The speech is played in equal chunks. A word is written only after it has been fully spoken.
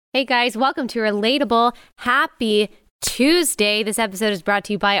Hey guys, welcome to Relatable. Happy Tuesday. This episode is brought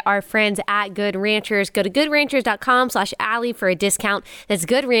to you by our friends at Good Ranchers. Go to goodranchers.com/Allie for a discount. That's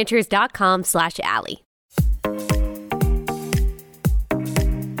goodranchers.com/Allie.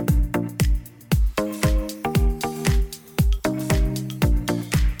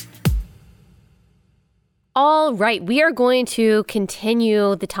 All right, we are going to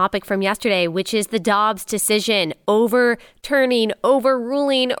continue the topic from yesterday, which is the Dobbs decision, overruling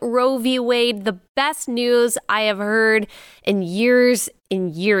Roe v. Wade, the best news I have heard in years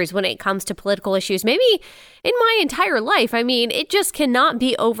when it comes to political issues, maybe in my entire life. I mean, it just cannot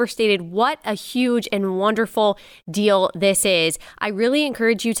be overstated what a huge and wonderful deal this is. I really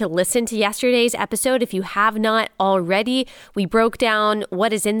encourage you to listen to yesterday's episode if you have not already. We broke down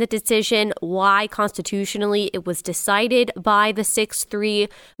what is in the decision, why constitutionally it was decided by the 6-3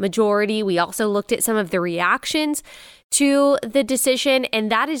 majority. We also looked at some of the reactions to the decision,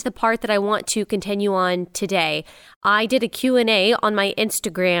 and that is the part that I want to continue on today. I did a Q&A on my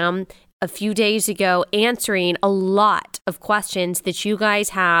Instagram a few days ago answering a lot of questions that you guys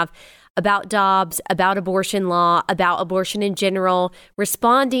have about Dobbs, about abortion law, about abortion in general,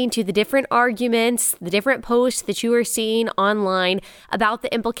 responding to the different arguments, the different posts that you are seeing online about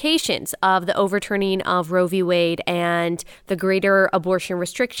the implications of the overturning of Roe v. Wade and the greater abortion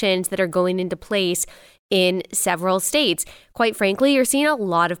restrictions that are going into place in several states. Quite frankly, you're seeing a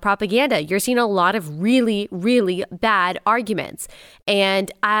lot of propaganda. You're seeing a lot of really, really bad arguments. And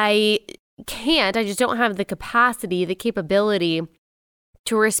I just don't have the capacity, the capability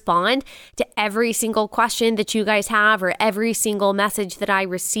to respond to every single question that you guys have or every single message that I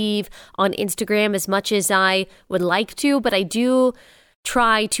receive on Instagram as much as I would like to. But I do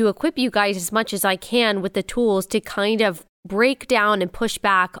try to equip you guys as much as I can with the tools to kind of break down and push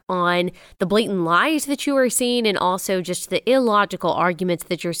back on the blatant lies that you are seeing and also just the illogical arguments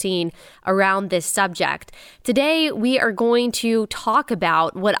that you're seeing around this subject. Today, we are going to talk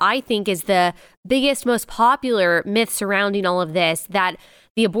about what I think is the biggest, most popular myth surrounding all of this, that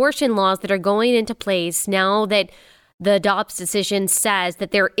the abortion laws that are going into place now that the Dobbs decision says that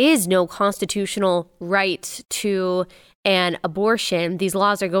there is no constitutional right to an abortion. These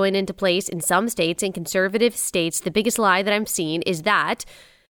laws are going into place in some states, in conservative states. The biggest lie that I'm seeing is that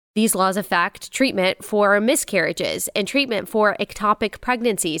these laws affect treatment for miscarriages and treatment for ectopic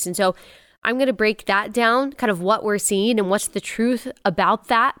pregnancies. And so I'm going to break that down, kind of what we're seeing and what's the truth about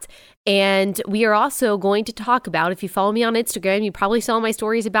that. And we are also going to talk about, if you follow me on Instagram, you probably saw my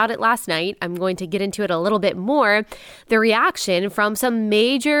stories about it last night. I'm going to get into it a little bit more. The reaction from some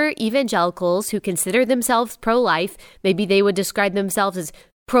major evangelicals who consider themselves pro-life. Maybe they would describe themselves as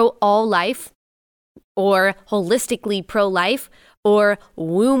pro-all life or holistically pro-life or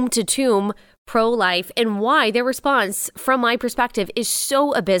womb-to-tomb pro-life, and why their response, from my perspective, is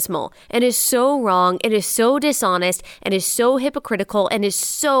so abysmal and is so wrong and is so dishonest and is so hypocritical and is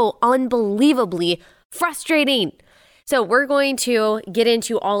so unbelievably frustrating. So we're going to get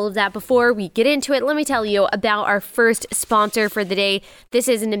into all of that. Before we get into it, let me tell you about our first sponsor for the day. This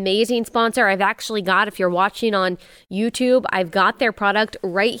is an amazing sponsor. I've actually got, if you're watching on YouTube, I've got their product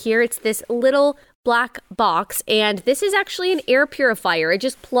right here. It's this little black box, and this is actually an air purifier. It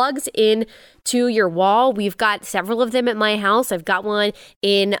just plugs in to your wall. We've got several of them at my house. I've got one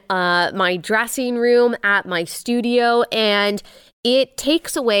in my dressing room at my studio, and it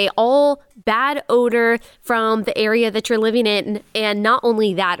takes away all bad odor from the area that you're living in, and not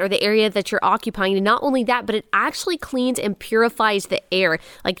only that, or the area that you're occupying, and not only that, but it actually cleans and purifies the air,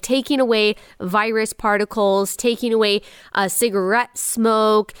 like taking away virus particles, taking away cigarette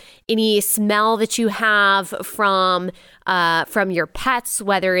smoke, any smell that you have from your pets,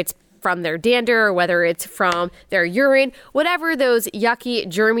 whether it's from their dander or whether it's from their urine, whatever those yucky,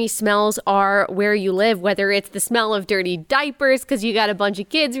 germy smells are where you live, whether it's the smell of dirty diapers because you got a bunch of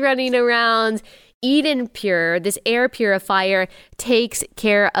kids running around. Eden Pure, this air purifier, takes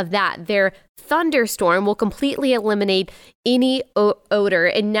care of that. Their Thunderstorm will completely eliminate any odor.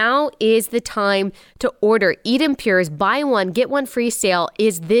 And now is the time to order. Eden Pure's buy one, get one free sale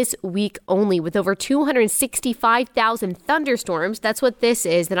is this week only, with over 265,000 thunderstorms. That's what this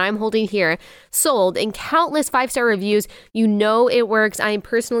is that I'm holding here, sold, and countless 5-star reviews. You know it works. I am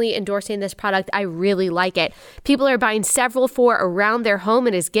personally endorsing this product. I really like it. People are buying several for around their home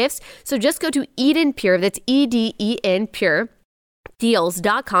and as gifts. So just go to Eden Pure, that's EDEN Pure,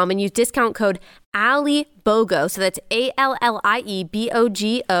 deals.com, and use discount code AllieBogo. So that's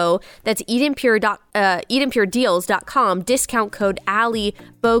ALLIEBOGO. That's EdenPureDeals.com. Discount code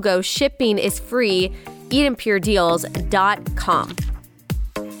AllieBogo. Shipping is free. EdenPureDeals.com.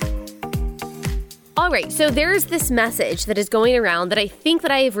 All right, so there's this message that is going around that I think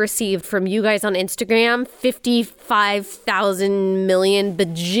that I have received from you guys on Instagram 55,000 million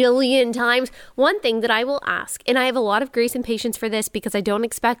bajillion times. One thing that I will ask, and I have a lot of grace and patience for this because I don't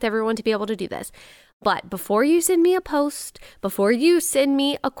expect everyone to be able to do this, but before you send me a post, before you send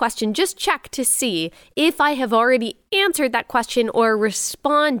me a question, just check to see if I have already answered that question or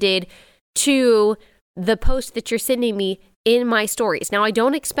responded to the post that you're sending me in my stories. Now, I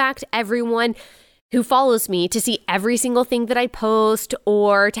don't expect everyone who follows me to see every single thing that I post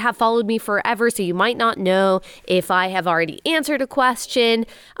or to have followed me forever. So you might not know if I have already answered a question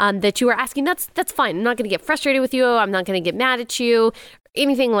that you are asking. That's fine. I'm not going to get frustrated with you. I'm not going to get mad at you,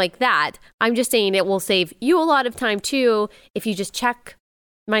 anything like that. I'm just saying it will save you a lot of time too if you just check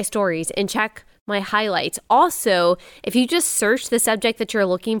my stories and check my highlights. Also, if you just search the subject that you're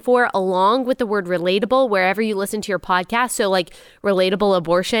looking for along with the word relatable wherever you listen to your podcast, so like relatable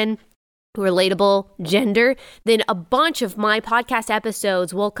abortion, relatable gender, then a bunch of my podcast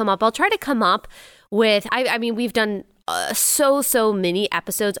episodes will come up. I'll try to come up with, I mean, we've done so many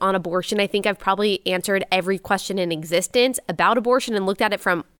episodes on abortion. I think I've probably answered every question in existence about abortion and looked at it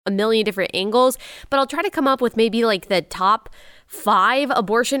from a million different angles, but I'll try to come up with maybe like the top 5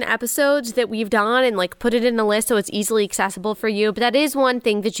 abortion episodes that we've done and like put it in a list so it's easily accessible for you. But that is one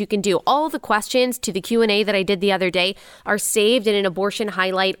thing that you can do. All the questions to the Q&A that I did the other day are saved in an abortion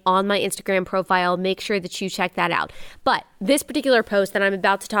highlight on my Instagram profile. Make sure that you check that out. But this particular post that I'm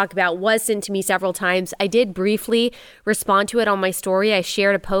about to talk about was sent to me several times. I did briefly respond to it on my story. I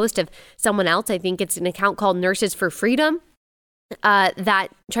shared a post of someone else. I think it's an account called Nurses for Freedom that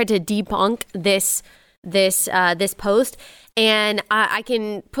tried to debunk this post, and I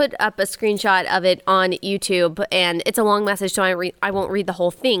can put up a screenshot of it on YouTube, and it's a long message, so I won't read the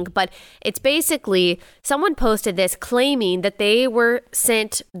whole thing, but it's basically someone posted this claiming that they were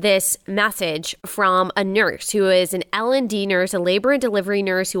sent this message from a nurse who is an L&D nurse, a labor and delivery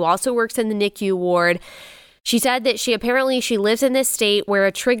nurse who also works in the NICU ward. She said that she lives in this state where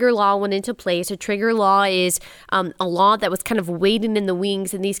a trigger law went into place. A trigger law is a law that was kind of waiting in the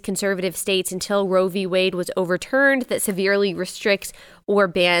wings in these conservative states until Roe v. Wade was overturned, that severely restricts or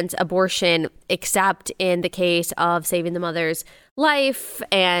bans abortion, except in the case of saving the mother's life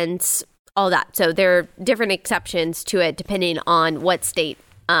and all that. So there are different exceptions to it depending on what state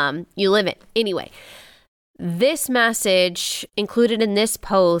you live in. Anyway, this message included in this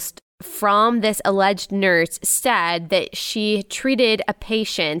post from this alleged nurse said that she treated a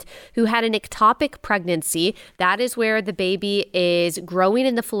patient who had an ectopic pregnancy. That is where the baby is growing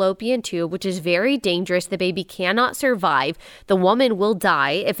in the fallopian tube, which is very dangerous. The baby cannot survive. The woman will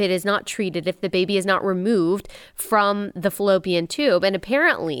die if it is not treated, if the baby is not removed from the fallopian tube. And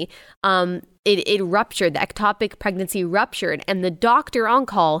apparently, it ruptured. The ectopic pregnancy ruptured. And the doctor on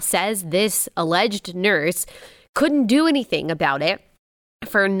call says this alleged nurse couldn't do anything about it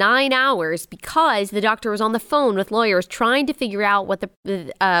for 9 hours because the doctor was on the phone with lawyers trying to figure out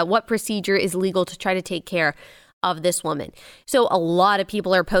what procedure is legal to try to take care of this woman. So a lot of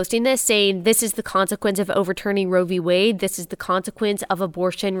people are posting this saying this is the consequence of overturning Roe v. Wade. This is the consequence of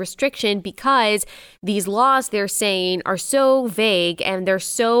abortion restriction because these laws, they're saying, are so vague and they're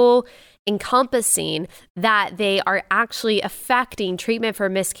so encompassing that they are actually affecting treatment for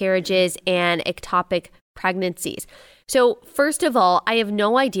miscarriages and ectopic pregnancies. So first of all, I have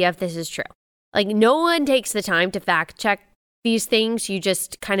no idea if this is true. Like, no one takes the time to fact check these things. You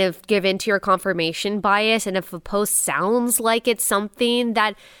just kind of give into your confirmation bias. And if a post sounds like it's something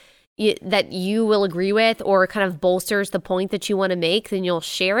that you will agree with or kind of bolsters the point that you want to make, then you'll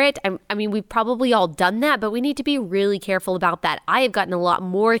share it. I mean, we've probably all done that, but we need to be really careful about that. I have gotten a lot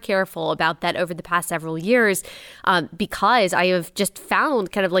more careful about that over the past several years because I have just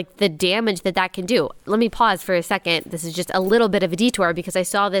found kind of like the damage that can do. Let me pause for a second. This is just a little bit of a detour because I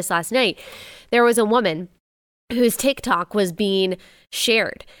saw this last night. There was a woman whose TikTok was being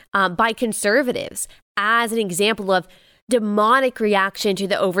shared by conservatives as an example of demonic reaction to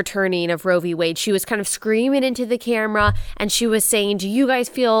the overturning of Roe v. Wade. She was kind of screaming into the camera and she was saying, do you guys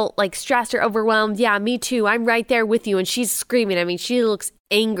feel like stressed or overwhelmed? Yeah, me too. I'm right there with you. And she's screaming. I mean, she looks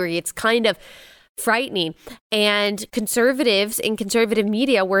angry. It's kind of frightening. And conservatives in conservative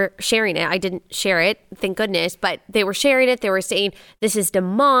media were sharing it. I didn't share it, thank goodness, but they were sharing it. They were saying, this is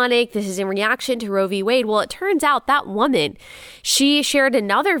demonic. This is in reaction to Roe v. Wade. Well, it turns out that woman, she shared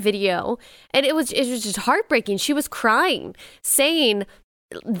another video and it was just heartbreaking. She was crying, saying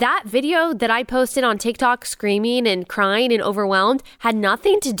that video that I posted on TikTok, screaming and crying and overwhelmed, had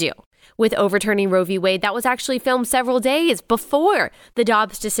nothing to do with overturning Roe v. Wade. That was actually filmed several days before the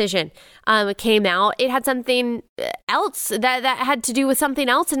Dobbs decision came out. It had something else that had to do with something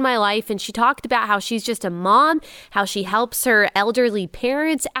else in my life. And she talked about how she's just a mom, how she helps her elderly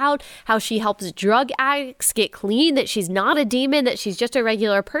parents out, how she helps drug addicts get clean, that she's not a demon, that she's just a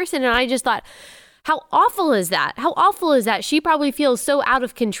regular person. And I just thought, how awful is that? How awful is that? She probably feels so out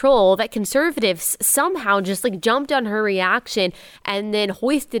of control that conservatives somehow just like jumped on her reaction and then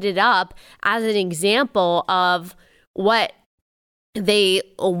hoisted it up as an example of what they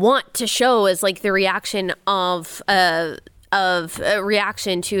want to show as like the reaction of a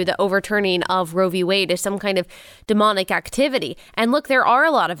reaction to the overturning of Roe v. Wade as some kind of demonic activity. And look, there are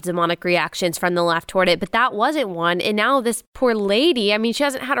a lot of demonic reactions from the left toward it, but that wasn't one. And now this poor lady, I mean, she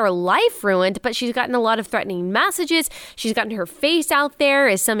hasn't had her life ruined, but she's gotten a lot of threatening messages. She's gotten her face out there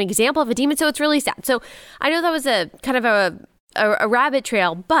as some example of a demon. So it's really sad. So I know that was a kind of a rabbit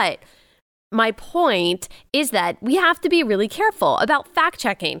trail, but my point is that we have to be really careful about fact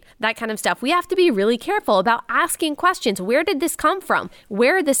checking, that kind of stuff. We have to be really careful about asking questions. Where did this come from?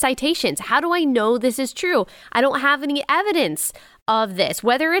 Where are the citations? How do I know this is true? I don't have any evidence of this,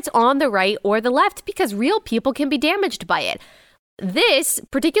 whether it's on the right or the left, because real people can be damaged by it. This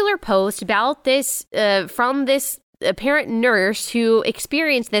particular post about this, from this apparent nurse who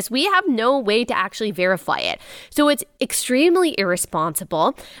experienced this, we have no way to actually verify it. So it's extremely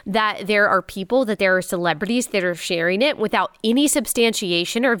irresponsible that there are people, that there are celebrities that are sharing it without any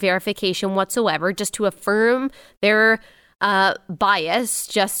substantiation or verification whatsoever, just to affirm their bias,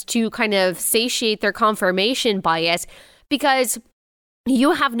 just to kind of satiate their confirmation bias, because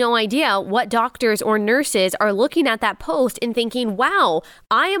you have no idea what doctors or nurses are looking at that post and thinking, wow,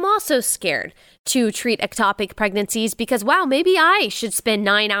 I am also scared to treat ectopic pregnancies because, wow, maybe I should spend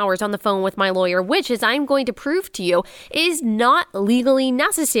 9 hours on the phone with my lawyer, which, as I'm going to prove to you, is not legally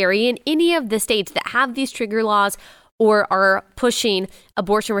necessary in any of the states that have these trigger laws or are pushing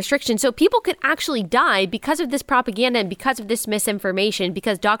abortion restrictions. So people could actually die because of this propaganda and because of this misinformation,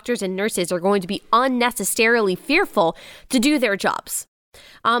 because doctors and nurses are going to be unnecessarily fearful to do their jobs.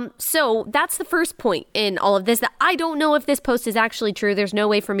 So that's the first point in all of this, that I don't know if this post is actually true. There's no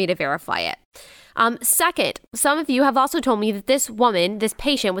way for me to verify it. Second, some of you have also told me that this woman, this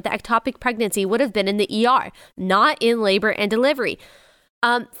patient with the ectopic pregnancy, would have been in the ER, not in labor and delivery.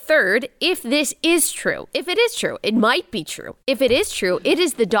 Third, if this is true, if it is true, it might be true. If it is true, it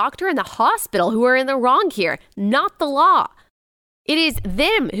is the doctor and the hospital who are in the wrong here, not the law. It is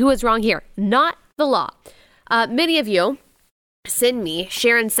them who is wrong here, not the law. Many of you send me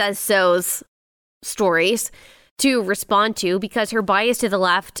Sharon Says So's stories to respond to because her bias to the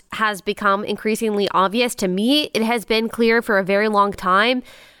left has become increasingly obvious. To me, it has been clear for a very long time.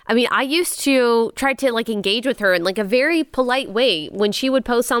 I mean, I used to try to engage with her in a very polite way. When she would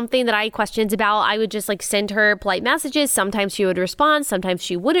post something that I had questions about, I would just send her polite messages. Sometimes she would respond, sometimes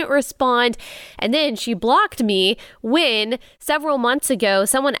she wouldn't respond. And then she blocked me when several months ago,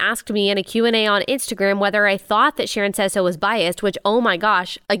 someone asked me in a Q&A on Instagram whether I thought that Sharon Says So was biased, which, oh my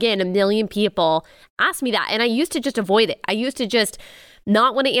gosh, again, 1 million people asked me that. And I used to just avoid it. I used to just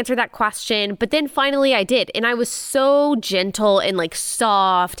not want to answer that question. But then finally I did. And I was so gentle and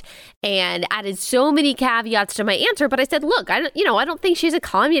soft and added so many caveats to my answer. But I said, look, I don't think she's a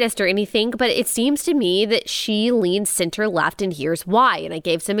communist or anything, but it seems to me that she leans center left, and here's why. And I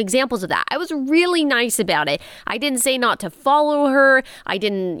gave some examples of that. I was really nice about it. I didn't say not to follow her. I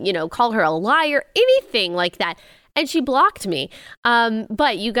didn't, call her a liar, anything like that. And she blocked me.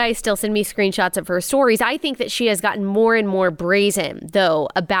 But you guys still send me screenshots of her stories. I think that she has gotten more and more brazen, though,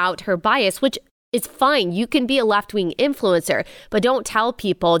 about her bias, which is fine. You can be a left-wing influencer, but don't tell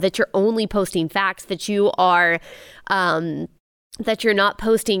people that you're only posting facts, that you are, that you're not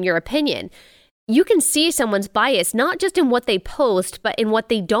posting your opinion. You can see someone's bias, not just in what they post, but in what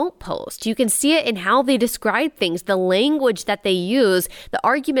they don't post. You can see it in how they describe things, the language that they use, the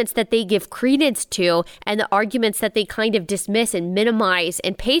arguments that they give credence to, and the arguments that they kind of dismiss and minimize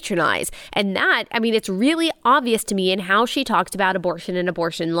and patronize. And that, it's really obvious to me in how she talks about abortion and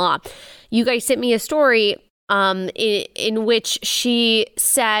abortion law. You guys sent me a story in which she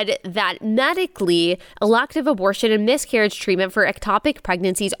said that medically, elective abortion and miscarriage treatment for ectopic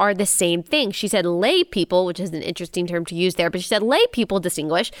pregnancies are the same thing. She said lay people, which is an interesting term to use there, but she said lay people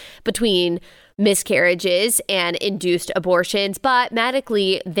distinguish between miscarriages and induced abortions, but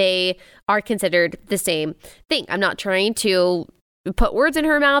medically they are considered the same thing. I'm not trying to put words in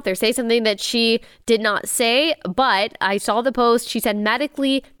her mouth or say something that she did not say, but I saw the post. She said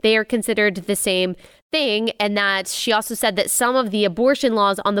medically they are considered the same thing, and that she also said that some of the abortion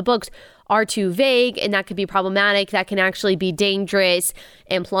laws on the books are too vague, and that could be problematic. That can actually be dangerous,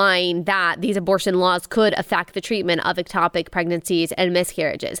 implying that these abortion laws could affect the treatment of ectopic pregnancies and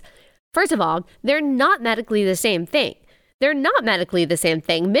miscarriages. First of all, they're not medically the same thing. They're not medically the same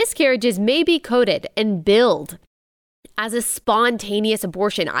thing. Miscarriages may be coded and billed as a spontaneous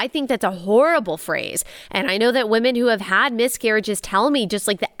abortion. I think that's a horrible phrase. And I know that women who have had miscarriages tell me just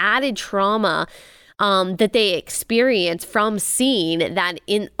like the added trauma that they experience from seeing that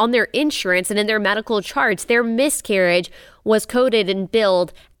on their insurance and in their medical charts, their miscarriage was coded and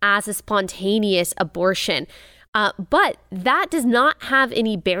billed as a spontaneous abortion. But that does not have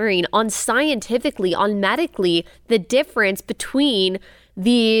any bearing on scientifically, on medically, the difference between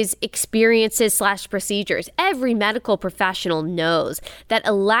these experiences / procedures. Every medical professional knows that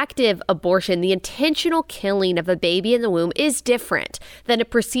elective abortion, the intentional killing of a baby in the womb, is different than a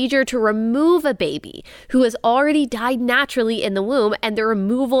procedure to remove a baby who has already died naturally in the womb and the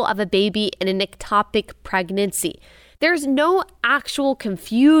removal of a baby in an ectopic pregnancy. There's no actual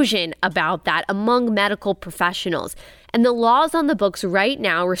confusion about that among medical professionals. And the laws on the books right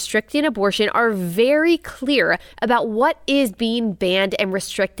now restricting abortion are very clear about what is being banned and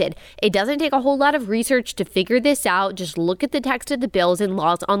restricted. It doesn't take a whole lot of research to figure this out. Just look at the text of the bills and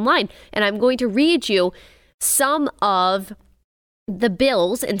laws online. And I'm going to read you some of the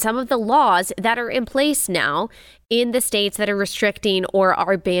bills and some of the laws that are in place now in the states that are restricting or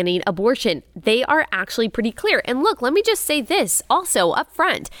are banning abortion. They are actually pretty clear. And look, let me just say this also up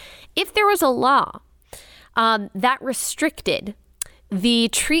front. If there was a law that restricted the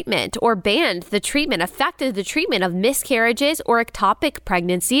treatment or banned the treatment, affected the treatment of miscarriages or ectopic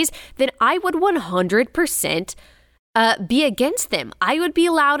pregnancies, then I would 100% be against them. I would be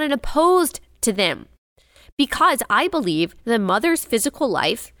loud and opposed to them. Because I believe the mother's physical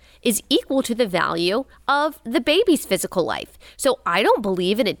life is equal to the value of the baby's physical life. So I don't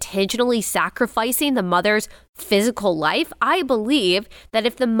believe in intentionally sacrificing the mother's physical life. I believe that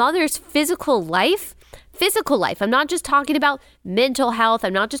if the mother's physical life, I'm not just talking about mental health,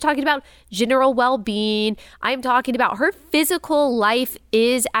 I'm not just talking about general well-being, I'm talking about her physical life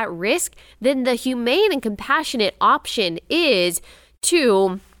is at risk, then the humane and compassionate option is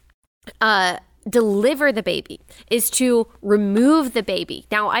to deliver the baby, is to remove the baby.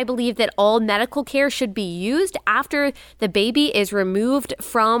 Now, I believe that all medical care should be used after the baby is removed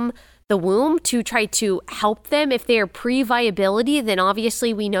from the womb to try to help them. If they are pre-viability, then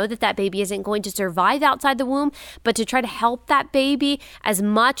obviously we know that that baby isn't going to survive outside the womb, but to try to help that baby as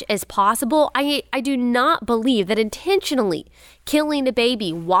much as possible. I do not believe that intentionally killing a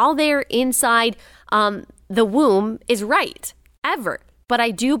baby while they're inside the womb is right, ever. But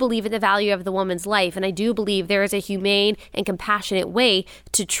I do believe in the value of the woman's life, and I do believe there is a humane and compassionate way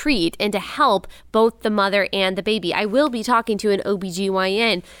to treat and to help both the mother and the baby. I will be talking to an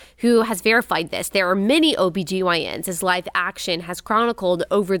OBGYN who has verified this. There are many OBGYNs, as Live Action has chronicled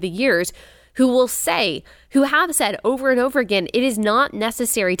over the years, who have said over and over again, it is not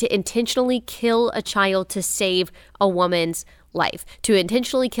necessary to intentionally kill a child to save a woman's life. To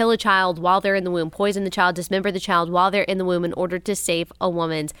intentionally kill a child while they're in the womb, poison the child, dismember the child while they're in the womb in order to save a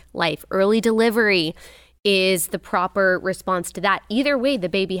woman's life. Early delivery is the proper response to that. Either way, the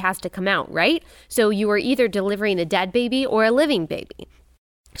baby has to come out, right? So you are either delivering a dead baby or a living baby.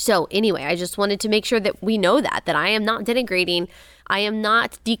 So anyway, I just wanted to make sure that we know that I am not denigrating, I am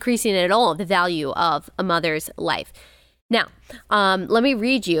not decreasing at all the value of a mother's life. Now, let me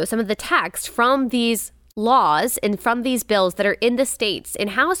read you some of the text from these laws and from these bills that are in the states and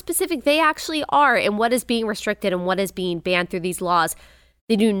how specific they actually are and what is being restricted and what is being banned through these laws.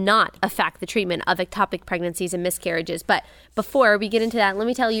 They do not affect the treatment of ectopic pregnancies and miscarriages. But before we get into that, let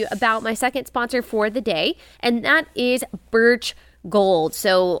me tell you about my second sponsor for the day, and that is Birch Gold.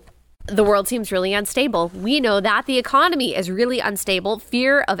 So the world seems really unstable. We know that the economy is really unstable.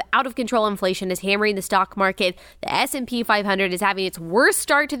 Fear of out-of-control inflation is hammering the stock market. The S&P 500 is having its worst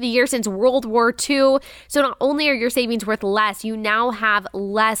start to the year since World War II. So not only are your savings worth less, you now have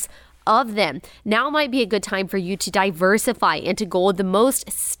less of them. Now might be a good time for you to diversify into gold, the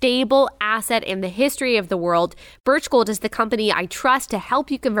most stable asset in the history of the world. Birch Gold is the company I trust to help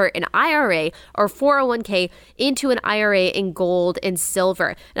you convert an IRA or 401k into an IRA in gold and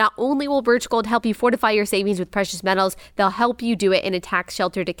silver. Not only will Birch Gold help you fortify your savings with precious metals, they'll help you do it in a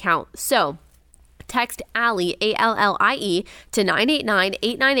tax-sheltered account. So text Allie, ALLIE, to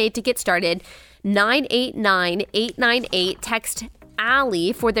 989-898 to get started. 989-898. Text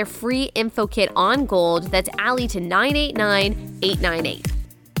Allie for their free info kit on gold. That's Allie to 989-898.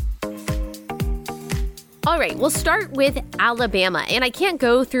 All right, we'll start with Alabama. And I can't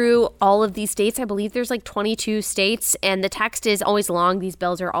go through all of these states. I believe there's like 22 states, and the text is always long. These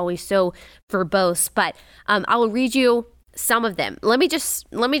bills are always so verbose, but I will read you some of them. Let me just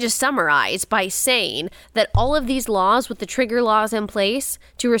summarize by saying that all of these laws, with the trigger laws in place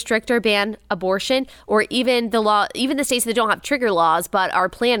to restrict or ban abortion, or even the states that don't have trigger laws but are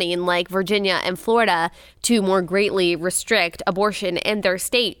planning, like Virginia and Florida, to more greatly restrict abortion in their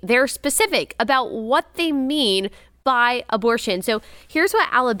state, they're specific about what they mean by abortion. So here's what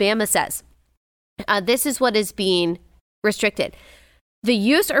Alabama says. This is what is being restricted. The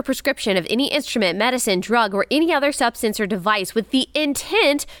use or prescription of any instrument, medicine, drug, or any other substance or device with the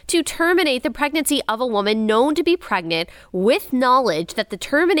intent to terminate the pregnancy of a woman known to be pregnant, with knowledge that the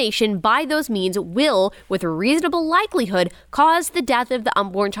termination by those means will, with reasonable likelihood, cause the death of the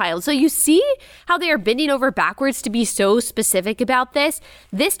unborn child. So you see how they are bending over backwards to be so specific about this?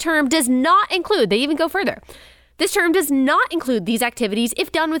 This term does not include, they even go further. This term does not include these activities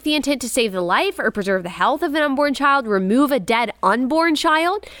if done with the intent to save the life or preserve the health of an unborn child, remove a dead unborn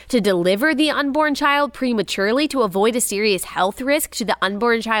child, to deliver the unborn child prematurely to avoid a serious health risk to the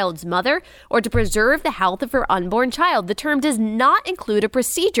unborn child's mother, or to preserve the health of her unborn child. The term does not include a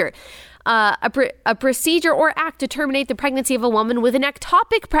procedure. A procedure or act to terminate the pregnancy of a woman with an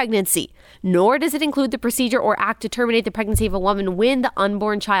ectopic pregnancy, nor does it include the procedure or act to terminate the pregnancy of a woman when the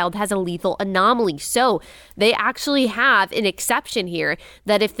unborn child has a lethal anomaly. So they actually have an exception here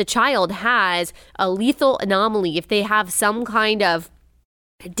that if the child has a lethal anomaly, if they have some kind of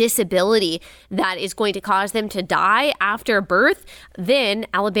disability that is going to cause them to die after birth, then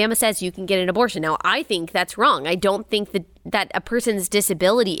Alabama says you can get an abortion. Now, I think that's wrong. I don't think that a person's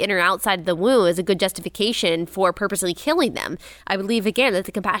disability in or outside of the womb is a good justification for purposely killing them. I believe, again, that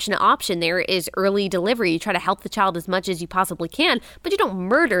the compassionate option there is early delivery. You try to help the child as much as you possibly can, but you don't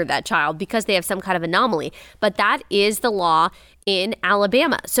murder that child because they have some kind of anomaly. But that is the law in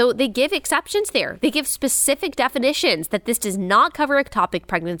Alabama. So they give exceptions there. They give specific definitions that this does not cover ectopic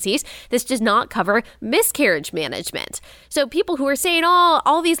pregnancies. This does not cover miscarriage management. So people who are saying, oh,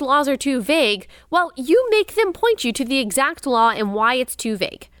 all these laws are too vague, well, you make them point you to the exact law and why it's too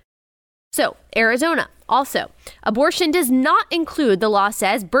vague. So Arizona, also, abortion does not include, the law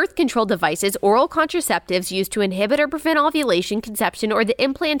says, birth control devices, oral contraceptives used to inhibit or prevent ovulation, conception, or the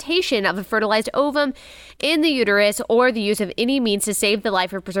implantation of a fertilized ovum in the uterus, or the use of any means to save the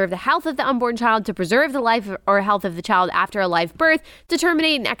life or preserve the health of the unborn child, to preserve the life or health of the child after a live birth, to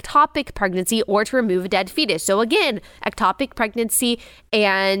terminate an ectopic pregnancy, or to remove a dead fetus. So again, ectopic pregnancy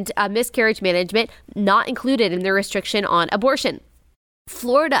and miscarriage management not included in the restriction on abortion.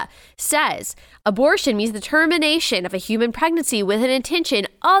 Florida says abortion means the termination of a human pregnancy with an intention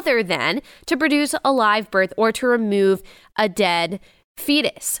other than to produce a live birth or to remove a dead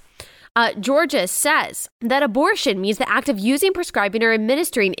fetus. Georgia says that abortion means the act of using, prescribing, or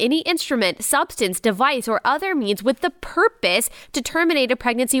administering any instrument, substance, device, or other means with the purpose to terminate a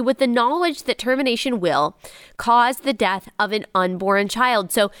pregnancy with the knowledge that termination will cause the death of an unborn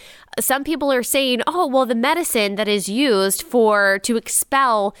child. So some people are saying, oh, well, the medicine that is used to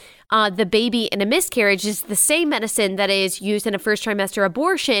expel the baby in a miscarriage is the same medicine that is used in a first trimester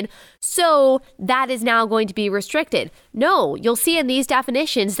abortion, so that is now going to be restricted. No, you'll see in these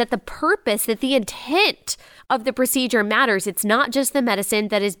definitions that the purpose, that the intent of the procedure matters. It's not just the medicine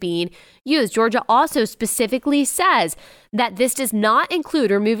that is being used. Georgia also specifically says that this does not include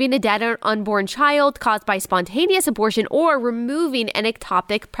removing a dead or unborn child caused by spontaneous abortion or removing an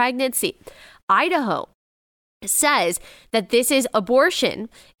ectopic pregnancy. Idaho says that abortion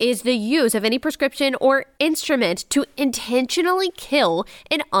is the use of any prescription or instrument to intentionally kill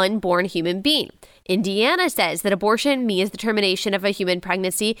an unborn human being. Indiana says that abortion means the termination of a human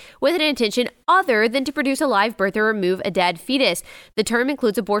pregnancy with an intention other than to produce a live birth or remove a dead fetus. The term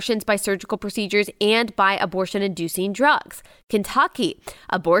includes abortions by surgical procedures and by abortion-inducing drugs. Kentucky,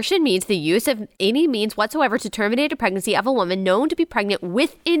 abortion means the use of any means whatsoever to terminate a pregnancy of a woman known to be pregnant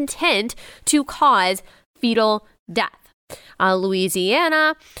with intent to cause fetal death.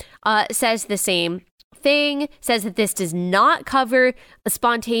 Louisiana says the same thing, says that this does not cover a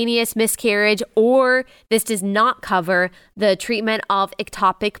spontaneous miscarriage, or this does not cover the treatment of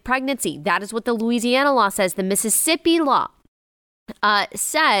ectopic pregnancy. That is what the Louisiana law says. The Mississippi law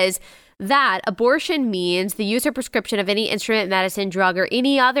says that abortion means the use or prescription of any instrument, medicine, drug, or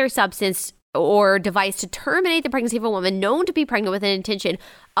any other substance or device to terminate the pregnancy of a woman known to be pregnant with an intention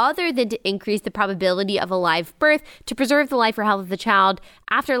other than to increase the probability of a live birth, to preserve the life or health of the child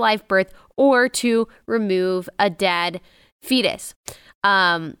after live birth, or to remove a dead fetus.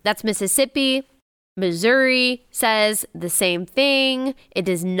 That's Mississippi. Missouri says the same thing. It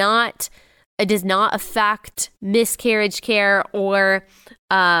does not It does not affect miscarriage care or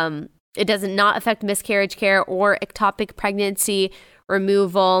ectopic pregnancy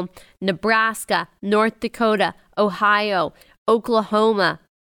removal. Nebraska, North Dakota, Ohio, Oklahoma,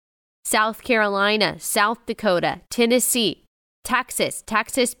 South Carolina, South Dakota, Tennessee, Texas.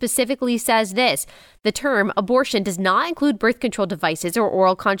 Texas specifically says this: the term abortion does not include birth control devices or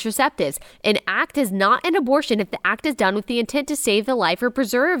oral contraceptives. An act is not an abortion if the act is done with the intent to save the life or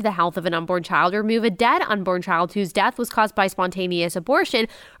preserve the health of an unborn child, or remove a dead unborn child whose death was caused by spontaneous abortion,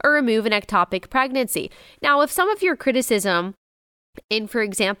 or remove an ectopic pregnancy. Now, if some of your criticism in, for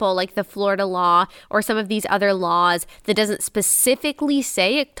example, like the Florida law or some of these other laws that doesn't specifically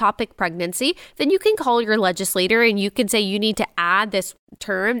say ectopic pregnancy, then you can call your legislator and you can say you need to add this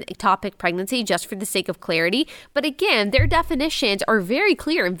term, ectopic pregnancy, just for the sake of clarity. But again, their definitions are very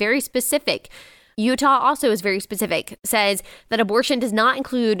clear and very specific. Utah also is very specific, says that abortion does not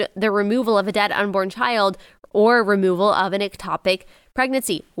include the removal of a dead unborn child or removal of an ectopic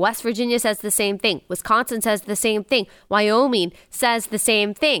pregnancy. West Virginia says the same thing. Wisconsin says the same thing. Wyoming says the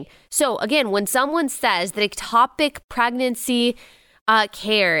same thing. So again, when someone says that ectopic pregnancy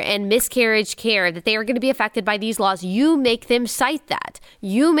care and miscarriage care, that they are going to be affected by these laws, you make them cite that.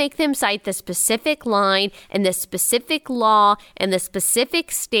 You make them cite the specific line and the specific law and the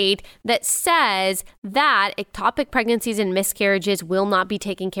specific state that says that ectopic pregnancies and miscarriages will not be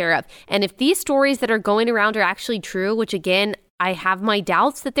taken care of. And if these stories that are going around are actually true, which again, I have my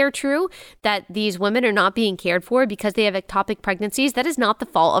doubts that they're true, that these women are not being cared for because they have ectopic pregnancies, that is not the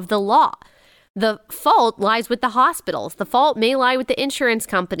fault of the law. The fault lies with the hospitals. The fault may lie with the insurance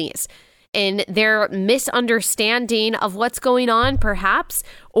companies and their misunderstanding of what's going on, perhaps,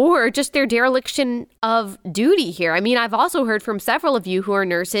 or just their dereliction of duty here. I mean, I've also heard from several of you who are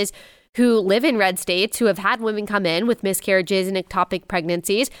nurses who live in red states who have had women come in with miscarriages and ectopic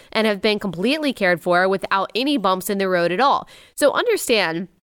pregnancies and have been completely cared for without any bumps in the road at all. So understand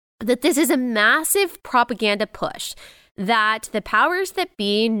that this is a massive propaganda push, that the powers that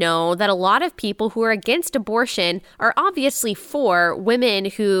be know that a lot of people who are against abortion are obviously for women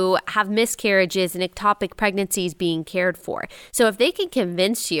who have miscarriages and ectopic pregnancies being cared for. So if they can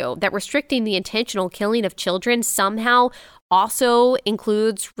convince you that restricting the intentional killing of children somehow also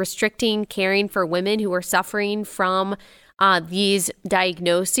includes restricting caring for women who are suffering from these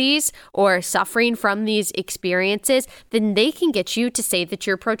diagnoses or suffering from these experiences, then they can get you to say that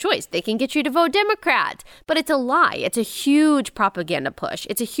you're pro-choice. They can get you to vote Democrat. But it's a lie. It's a huge propaganda push.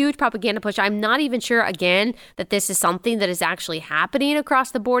 It's a huge propaganda push. I'm not even sure, again, that this is something that is actually happening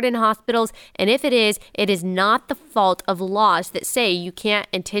across the board in hospitals. And if it is not the fault of laws that say you can't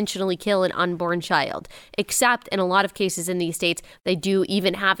intentionally kill an unborn child, except in a lot of cases in these states, they do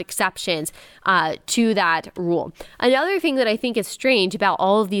even have exceptions to that rule. Another thing that I think is strange about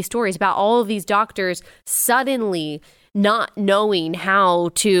all of these stories, about all of these doctors suddenly not knowing how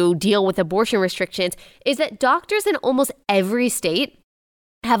to deal with abortion restrictions, is that doctors in almost every state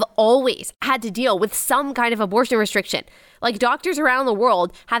have always had to deal with some kind of abortion restriction. Like doctors around the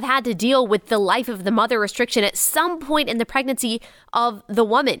world have had to deal with the life of the mother restriction at some point in the pregnancy of the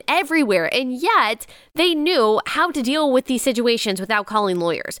woman everywhere. And yet they knew how to deal with these situations without calling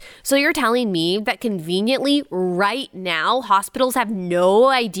lawyers. So you're telling me that conveniently right now, hospitals have no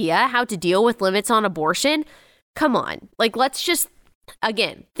idea how to deal with limits on abortion? Come on. Like, let's just,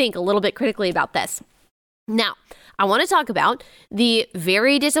 again, think a little bit critically about this. Now, I want to talk about the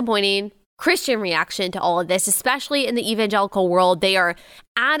very disappointing Christian reaction to all of this, especially in the evangelical world. They are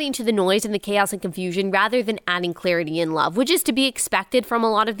adding to the noise and the chaos and confusion rather than adding clarity and love, which is to be expected from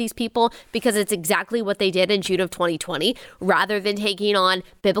a lot of these people because it's exactly what they did in June of 2020. Rather than taking on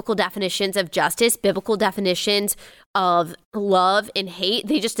biblical definitions of justice, biblical definitions of love and hate,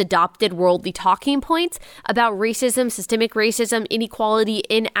 they just adopted worldly talking points about racism, systemic racism, inequality,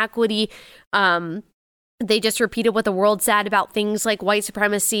 inequity. They just repeated what the world said about things like white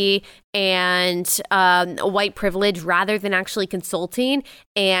supremacy and white privilege rather than actually consulting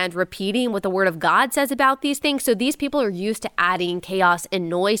and repeating what the word of God says about these things. So these people are used to adding chaos and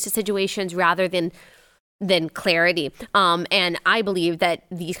noise to situations rather than clarity. And I believe that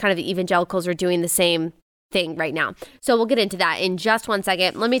these kind of evangelicals are doing the same thing right now. So we'll get into that in just one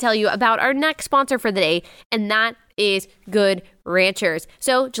second. Let me tell you about our next sponsor for the day, and that is Good Ranchers.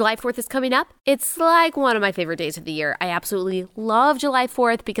 So July 4th is coming up. It's like one of my favorite days of the year. I absolutely love July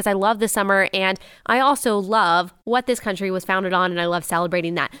 4th because I love the summer, and I also love what this country was founded on, and I love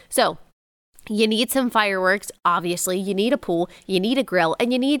celebrating that. So you need some fireworks, obviously. You need a pool, you need a grill,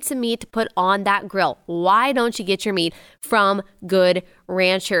 and you need some meat to put on that grill. Why don't you get your meat from Good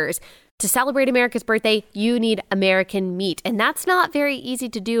Ranchers? to celebrate America's birthday, you need American meat. And that's not very easy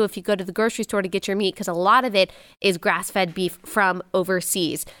to do if you go to the grocery store to get your meat, because a lot of it is grass-fed beef from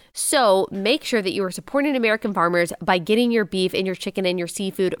overseas. So make sure that you are supporting American farmers by getting your beef and your chicken and your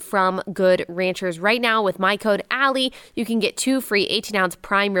seafood from Good Ranchers. Right now, with my code Allie, you can get 2 free 18-ounce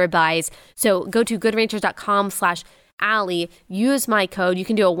prime ribeyes. So go to goodranchers.com/Allie, use my code. You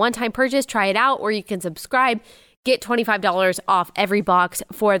can do a one-time purchase, try it out, or you can subscribe. Get $25 off every box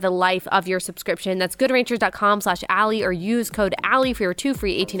for the life of your subscription. That's goodranchers.com/Allie, or use code Allie for your 2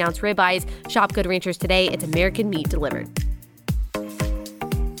 free 18-ounce ribeyes. Shop Good Ranchers today. It's American meat delivered.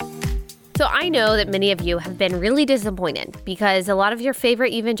 So I know that many of you have been really disappointed because a lot of your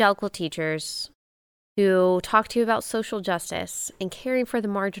favorite evangelical teachers who talk to you about social justice and caring for the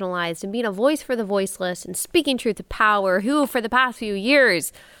marginalized and being a voice for the voiceless and speaking truth to power, who for the past few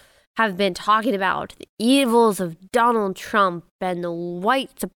years have been talking about the evils of Donald Trump and the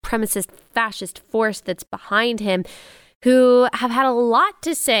white supremacist fascist force that's behind him, who have had a lot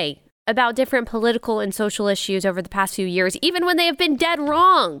to say about different political and social issues over the past few years, even when they have been dead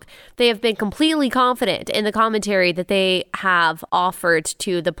wrong. They have been completely confident in the commentary that they have offered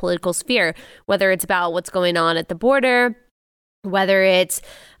to the political sphere, whether it's about what's going on at the border, whether it's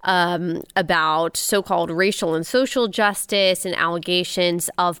about so-called racial and social justice and allegations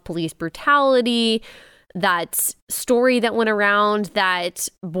of police brutality, that story that went around that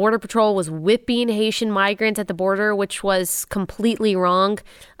Border Patrol was whipping Haitian migrants at the border, which was completely wrong.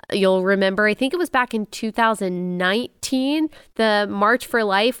 You'll remember, I think it was back in 2019, the March for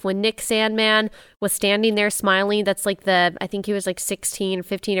Life, when Nick Sandmann was standing there smiling. That's like I think he was like 15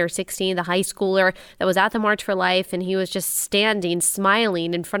 or 16, the high schooler that was at the March for Life. And he was just standing,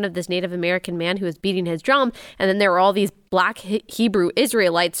 smiling in front of this Native American man who was beating his drum. And then there were all these black Hebrew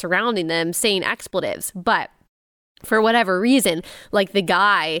Israelites surrounding them saying expletives. But for whatever reason, like the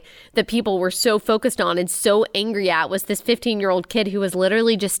guy that people were so focused on and so angry at was this 15-year-old kid who was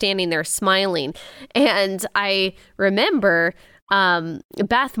literally just standing there smiling. And I remember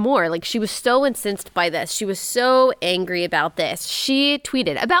Beth Moore, like, she was so incensed by this. She was so angry about this. She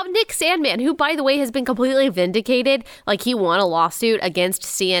tweeted about Nick Sandmann, who, by the way, has been completely vindicated. Like, he won a lawsuit against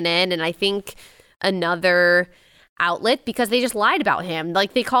CNN and I think another outlet because they just lied about him.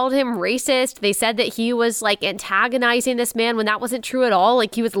 Like, they called him racist. They said that he was like antagonizing this man when that wasn't true at all.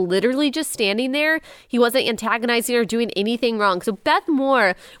 Like, he was literally just standing there. He wasn't antagonizing or doing anything wrong. So Beth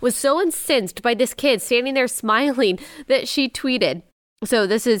Moore was so incensed by this kid standing there smiling that she tweeted. So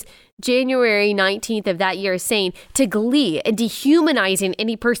this is January 19th of that year, saying, "To glee and dehumanizing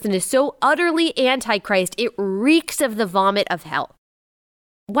any person is so utterly antichrist, it reeks of the vomit of hell."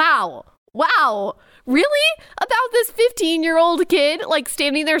 Wow. Really? About this 15-year-old kid, like,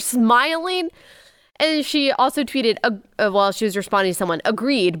 standing there smiling? And she also tweeted, while she was responding to someone,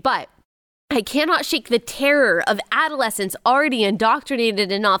 "Agreed, but I cannot shake the terror of adolescents already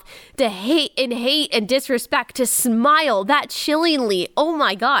indoctrinated enough to hate and disrespect to smile that chillingly." Oh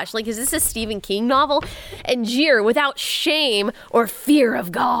my gosh, like, is this a Stephen King novel? "And jeer without shame or fear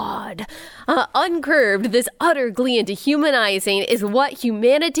of God. Uncurbed, this utter glee and dehumanizing is what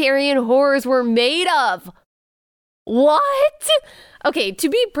humanitarian horrors were made of." What? Okay, to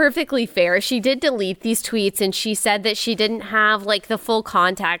be perfectly fair, she did delete these tweets and she said that she didn't have like the full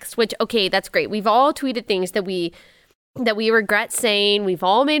context, which, okay, that's great. We've all tweeted things that we regret saying. We've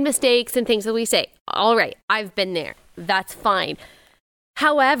all made mistakes and things that we say. All right, I've been there. That's fine.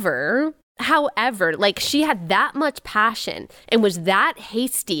 However, like, she had that much passion and was that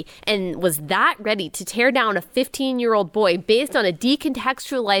hasty and was that ready to tear down a 15-year-old boy based on a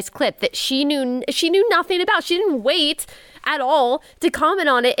decontextualized clip that she knew nothing about. She didn't wait at all to comment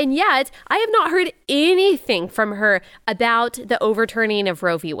on it. And yet I have not heard anything from her about the overturning of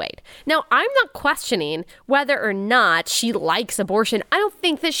Roe v. Wade. Now, I'm not questioning whether or not she likes abortion. I don't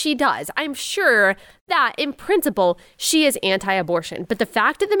think that she does. I'm sure that in principle, she is anti-abortion. But the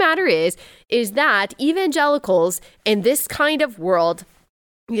fact of the matter is that evangelicals in this kind of world,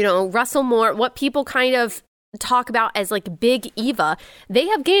 you know, Russell Moore, what people kind of talk about as like Big Eva, they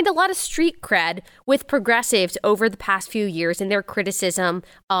have gained a lot of street cred with progressives over the past few years in their criticism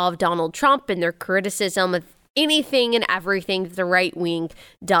of Donald Trump and their criticism of anything and everything that the right wing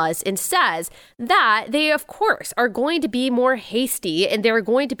does and says, that they, of course, are going to be more hasty and they're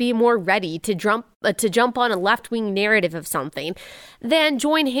going to be more ready to jump on a left-wing narrative of something than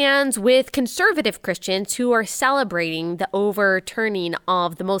join hands with conservative Christians who are celebrating the overturning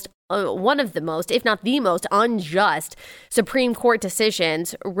of the most one of the most, if not the most, unjust Supreme Court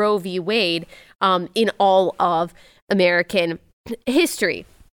decisions, Roe v. Wade, in all of American history.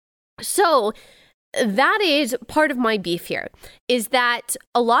 So that is part of my beef here, is that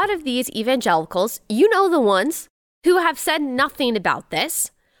a lot of these evangelicals, the ones who have said nothing about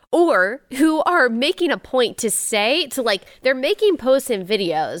this, or who are making a point they're making posts and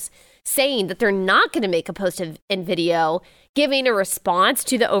videos saying that they're not going to make a post and video giving a response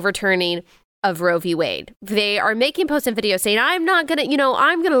to the overturning of Roe v. Wade. They are making posts and videos saying, I'm not going to,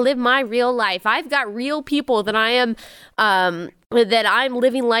 I'm going to live my real life. I've got real people that I'm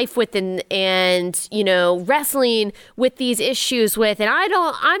living life with and wrestling with these issues with. And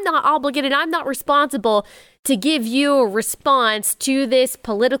I'm not obligated. I'm not responsible to give you a response to this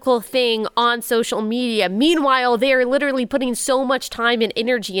political thing on social media. Meanwhile, they are literally putting so much time and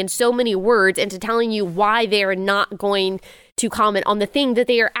energy and so many words into telling you why they are not going to comment on the thing that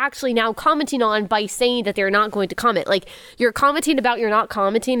they are actually now commenting on by saying that they're not going to comment. Like, you're commenting about you're not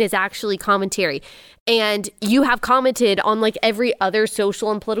commenting is actually commentary. And you have commented on like every other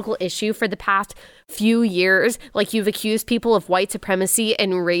social and political issue for the past few years. Like, you've accused people of white supremacy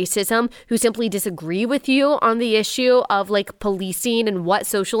and racism who simply disagree with you on the issue of like policing and what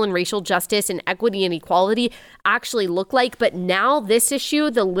social and racial justice and equity and equality actually look like. But now this issue,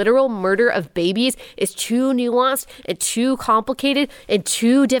 the literal murder of babies, is too nuanced and too complicated and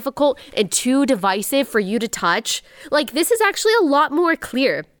too difficult and too divisive for you to touch. Like, this is actually a lot more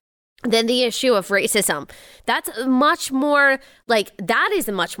clear than the issue of racism. That is a much more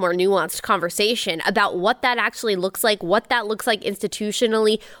nuanced conversation about what that actually looks like, what that looks like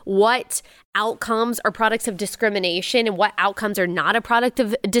institutionally, what outcomes are products of discrimination and what outcomes are not a product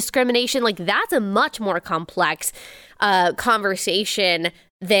of discrimination. Like, that's a much more complex conversation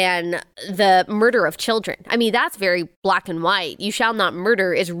than the murder of children. I mean, that's very black and white. You shall not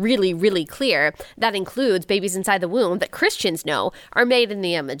murder is really, really clear. That includes babies inside the womb that Christians know are made in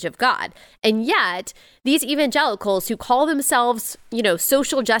the image of God. And yet, these evangelicals who call themselves,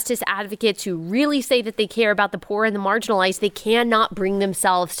 social justice advocates, who really say that they care about the poor and the marginalized, they cannot bring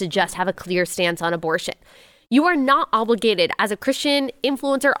themselves to just have a clear stance on abortion. You are not obligated as a Christian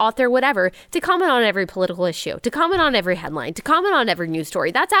influencer, author, whatever, to comment on every political issue, to comment on every headline, to comment on every news story.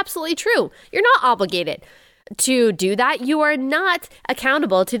 That's absolutely true. You're not obligated to do that. You are not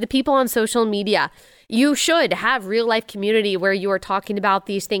accountable to the people on social media. You should have real life community where you are talking about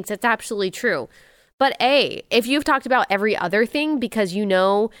these things. That's absolutely true. But if you've talked about every other thing because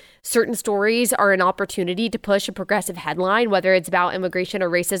certain stories are an opportunity to push a progressive headline, whether it's about immigration or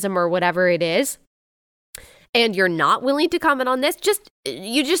racism or whatever it is, and you're not willing to comment on this,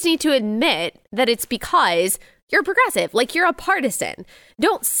 you just need to admit that it's because you're progressive, like you're a partisan.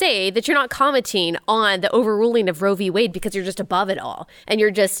 Don't say that you're not commenting on the overruling of Roe v. Wade because you're just above it all and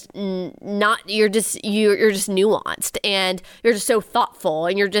you're just nuanced and you're just so thoughtful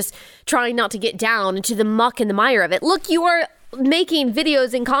and you're just trying not to get down into the muck and the mire of it. Look, you are making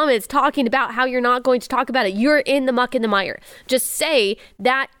videos and comments talking about how you're not going to talk about it. You're in the muck and the mire. Just say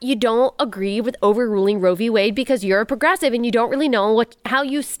that you don't agree with overruling Roe v. Wade because you're a progressive and you don't really know how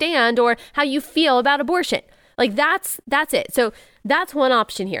you stand or how you feel about abortion. Like, that's it. So that's one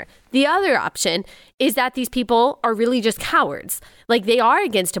option here. The other option is that these people are really just cowards. Like, they are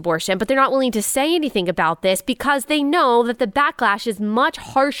against abortion, but they're not willing to say anything about this because they know that the backlash is much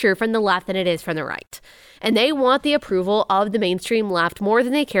harsher from the left than it is from the right. And they want the approval of the mainstream left more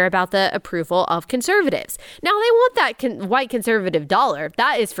than they care about the approval of conservatives. Now, they want that white conservative dollar.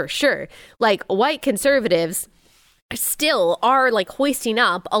 That is for sure. Like, white conservatives still are like hoisting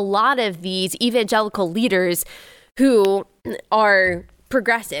up a lot of these evangelical leaders who are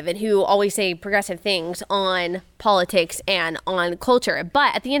progressive and who always say progressive things on politics and on culture.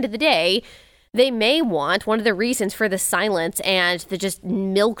 But at the end of the day, they may want, one of the reasons for the silence and the just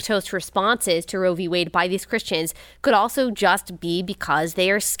milquetoast responses to Roe v. Wade by these Christians could also just be because they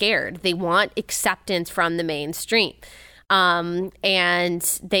are scared. They want acceptance from the mainstream. And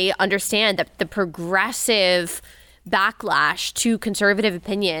they understand that the progressive backlash to conservative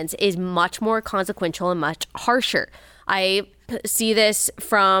opinions is much more consequential and much harsher. I see this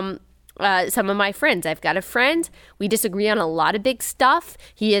from some of my friends. I've got a friend. We disagree on a lot of big stuff.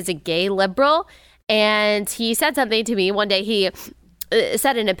 He is a gay liberal, and he said something to me one day. He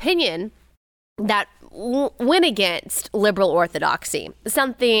said an opinion that went against liberal orthodoxy,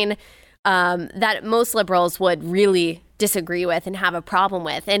 something that most liberals would really disagree with and have a problem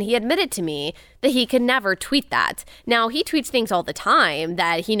with. And he admitted to me that he could never tweet that. Now, he tweets things all the time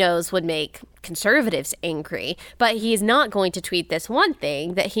that he knows would make conservatives angry, but he's not going to tweet this one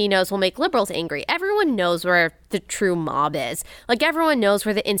thing that he knows will make liberals angry. Everyone knows where the true mob is. Like, everyone knows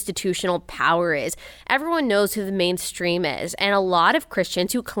where the institutional power is. Everyone knows who the mainstream is. And a lot of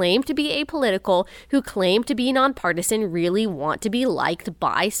Christians who claim to be apolitical, who claim to be nonpartisan, really want to be liked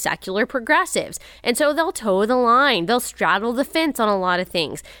by secular progressives. And so they'll toe the line. They'll straddle the fence on a lot of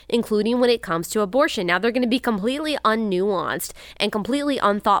things, including when it comes to abortion. Now, they're going to be completely unnuanced and completely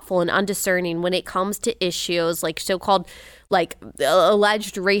unthoughtful and undiscerning when it comes to issues like so-called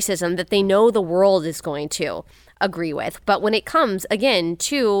alleged racism that they know the world is going to agree with. But when it comes, again,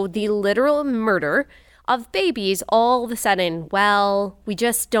 to the literal murder of babies, all of a sudden, well, we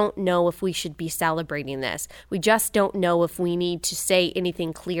just don't know if we should be celebrating this. We just don't know if we need to say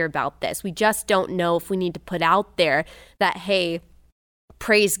anything clear about this. We just don't know if we need to put out there that, hey,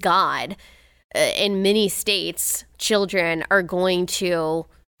 praise God, in many states, children are going to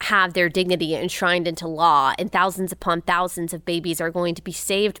have their dignity enshrined into law, and thousands upon thousands of babies are going to be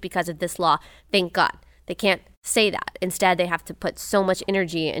saved because of this law. Thank God. They can't say that. Instead, they have to put so much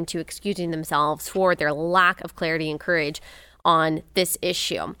energy into excusing themselves for their lack of clarity and courage on this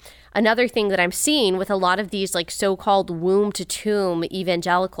issue. Another thing that I'm seeing with a lot of these like so-called womb to tomb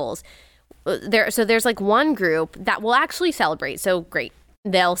evangelicals, there's like one group that will actually celebrate. So great.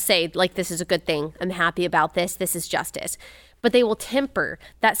 They'll say like, this is a good thing. I'm happy about this. This is justice. But they will temper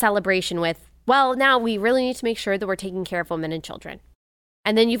that celebration with, well, now we really need to make sure that we're taking care of women and children.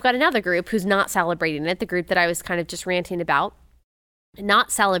 And then you've got another group who's not celebrating it, the group that I was kind of just ranting about,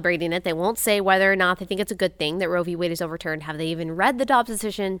 not celebrating it. They won't say whether or not they think it's a good thing that Roe v. Wade is overturned. Have they even read the Dobbs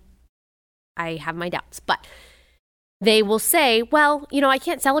decision? I have my doubts. But they will say, well, I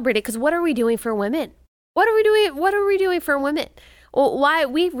can't celebrate it because what are we doing for women? What are we doing for women? Well, why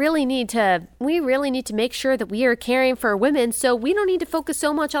we really need to make sure that we are caring for women, so we don't need to focus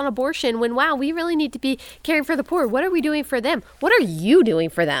so much on abortion when, wow, we really need to be caring for the poor. What are we doing for them? What are you doing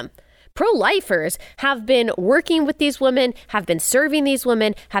for them? Pro-lifers have been working with these women, have been serving these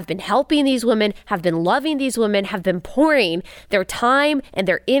women, have been helping these women, have been loving these women, have been pouring their time and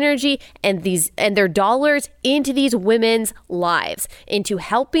their energy and their dollars into these women's lives, into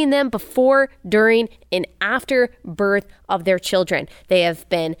helping them before, during, and after birth of their children. They have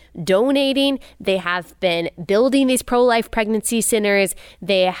been donating. They have been building these pro-life pregnancy centers.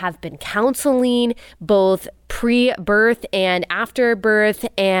 They have been counseling both pre-birth and after birth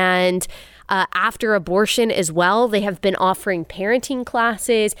and after abortion as well. They have been offering parenting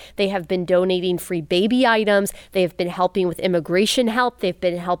classes. They have been donating free baby items. They have been helping with immigration help. They've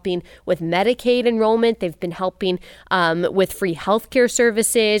been helping with Medicaid enrollment. They've been helping with free healthcare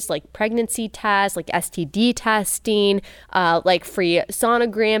services like pregnancy tests, like STD testing, like free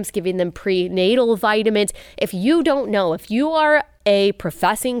sonograms, giving them prenatal vitamins. If you don't know, if you are a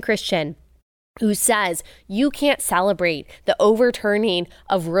professing Christian who says you can't celebrate the overturning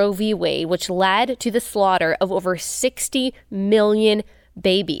of Roe v. Wade, which led to the slaughter of over 60 million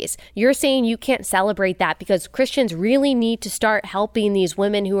babies. You're saying you can't celebrate that because Christians really need to start helping these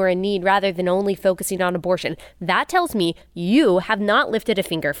women who are in need rather than only focusing on abortion. That tells me you have not lifted a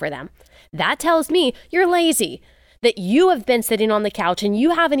finger for them. That tells me you're lazy, that you have been sitting on the couch and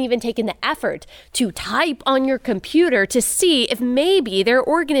you haven't even taken the effort to type on your computer to see if maybe there are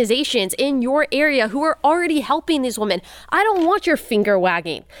organizations in your area who are already helping these women. I don't want your finger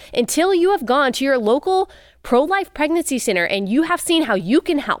wagging until you have gone to your local pro-life pregnancy center and you have seen how you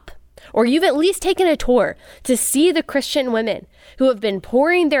can help, or you've at least taken a tour to see the Christian women who have been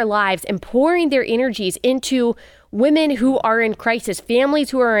pouring their lives and pouring their energies into women who are in crisis, families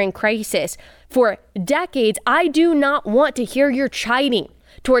who are in crisis for decades. I do not want to hear your chiding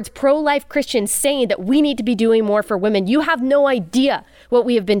towards pro-life Christians saying that we need to be doing more for women. You have no idea what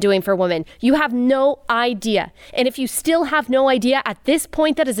we have been doing for women. You have no idea. And if you still have no idea at this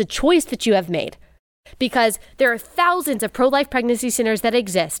point, that is a choice that you have made, because there are thousands of pro-life pregnancy centers that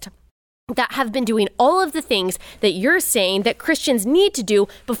exist that have been doing all of the things that you're saying that Christians need to do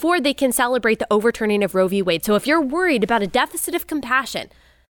before they can celebrate the overturning of Roe v. Wade. So if you're worried about a deficit of compassion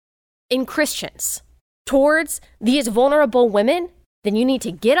in Christians towards these vulnerable women, then you need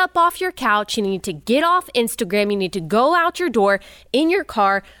to get up off your couch. You need to get off Instagram. You need to go out your door in your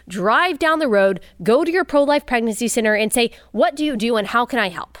car, drive down the road, go to your pro-life pregnancy center and say, what do you do and how can I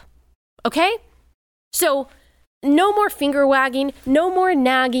help? Okay? So no more finger wagging, no more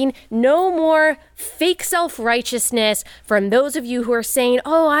nagging, no more fake self-righteousness from those of you who are saying,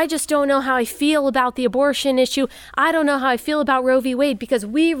 oh, I just don't know how I feel about the abortion issue. I don't know how I feel about Roe v. Wade because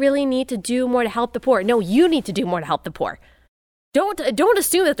we really need to do more to help the poor. No, you need to do more to help the poor. Don't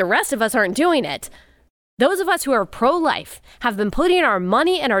assume that the rest of us aren't doing it. Those of us who are pro-life have been putting our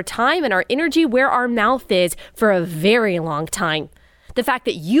money and our time and our energy where our mouth is for a very long time. The fact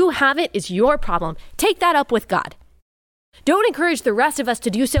that you have it is your problem. Take that up with God. Don't encourage the rest of us to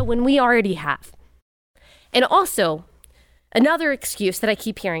do so when we already have. And also, another excuse that I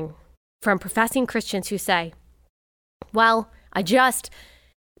keep hearing from professing Christians who say, well,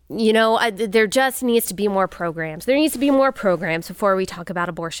 there just needs to be more programs. There needs to be more programs before we talk about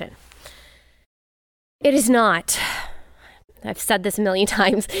abortion. It is not. I've said this a million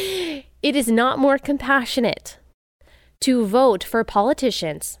times. It is not more compassionate to vote for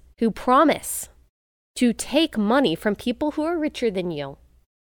politicians who promise to take money from people who are richer than you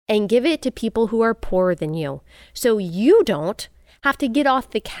and give it to people who are poorer than you, so you don't have to get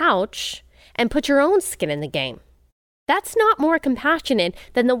off the couch and put your own skin in the game. That's not more compassionate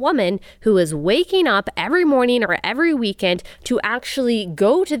than the woman who is waking up every morning or every weekend to actually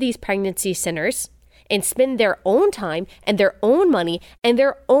go to these pregnancy centers and spend their own time and their own money and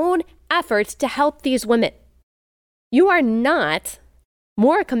their own efforts to help these women. You are not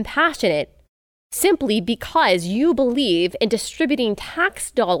more compassionate simply because you believe in distributing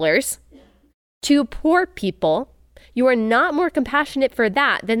tax dollars to poor people. You are not more compassionate for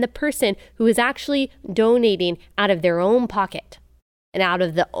that than the person who is actually donating out of their own pocket and out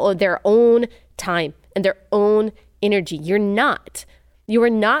of their own time and their own energy. You are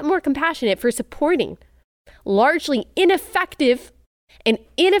not more compassionate for supporting largely ineffective and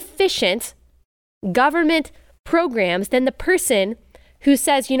inefficient government programs than the person who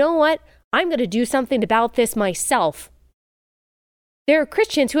says, you know what, I'm going to do something about this myself. There are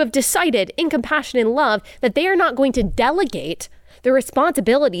Christians who have decided in compassion and love that they are not going to delegate the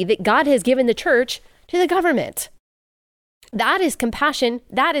responsibility that God has given the church to the government. That is compassion.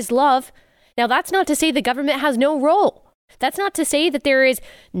 That is love. Now, that's not to say the government has no role. That's not to say that there is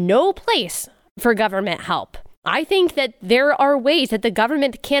no place for government help. I think that there are ways that the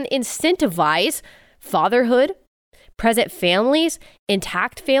government can incentivize fatherhood, present families,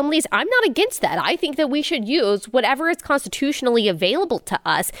 intact families. I'm not against that. I think that we should use whatever is constitutionally available to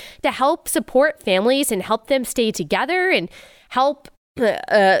us to help support families and help them stay together and help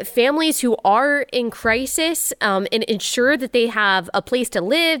families who are in crisis and ensure that they have a place to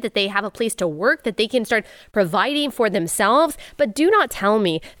live, that they have a place to work, that they can start providing for themselves. But do not tell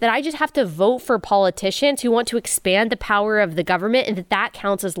me that I just have to vote for politicians who want to expand the power of the government and that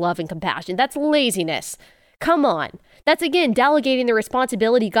counts as love and compassion. That's laziness. Come on. That's, again, delegating the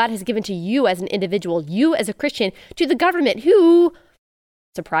responsibility God has given to you as an individual, you as a Christian, to the government who,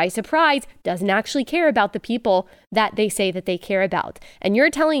 surprise, surprise, doesn't actually care about the people that they say that they care about. And you're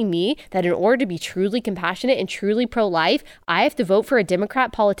telling me that in order to be truly compassionate and truly pro-life, I have to vote for a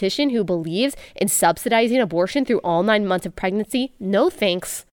Democrat politician who believes in subsidizing abortion through all 9 months of pregnancy? No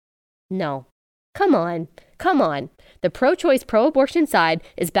thanks. No. Come on. The pro-choice, pro-abortion side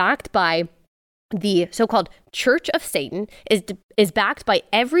is backed by the so-called Church of Satan, is backed by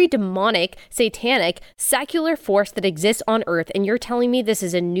every demonic, satanic, secular force that exists on earth. And you're telling me this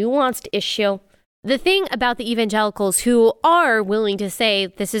is a nuanced issue? The thing about the evangelicals who are willing to say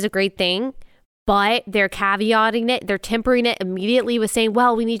this is a great thing, but they're caveating it, they're tempering it immediately with saying,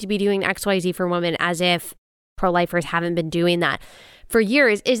 well, we need to be doing XYZ for women, as if pro-lifers haven't been doing that for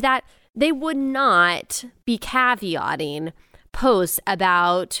years, is that they would not be caveating posts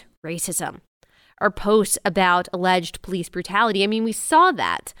about racism or posts about alleged police brutality. I mean, we saw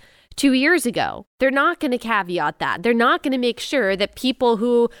that 2 years ago. They're not going to caveat that. They're not going to make sure that people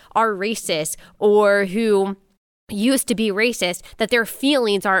who are racist or who used to be racist, that their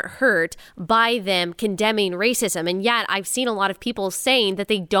feelings aren't hurt by them condemning racism. And yet I've seen a lot of people saying that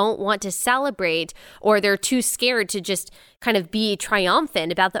they don't want to celebrate, or they're too scared to just kind of be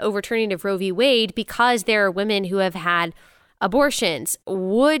triumphant about the overturning of Roe v. Wade because there are women who have had abortions.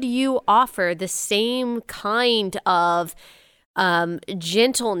 Would you offer the same kind of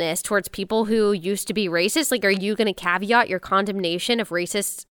gentleness towards people who used to be racist? Like, are you going to caveat your condemnation of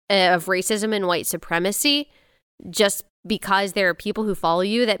racism and white supremacy just because there are people who follow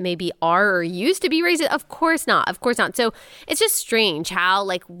you that maybe are or used to be racist? Of course not. Of course not. So it's just strange how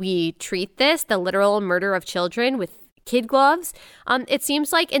we treat this, the literal murder of children, with kid gloves. It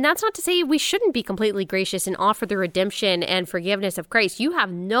seems like, and that's not to say we shouldn't be completely gracious and offer the redemption and forgiveness of Christ. You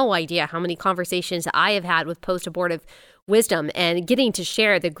have no idea how many conversations I have had with post-abortive wisdom and getting to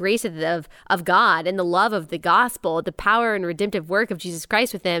share the grace of God and the love of the gospel, the power and redemptive work of Jesus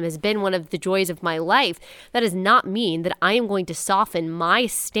Christ with them has been one of the joys of my life. That does not mean that I am going to soften my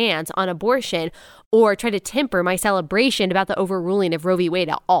stance on abortion or try to temper my celebration about the overruling of Roe v. Wade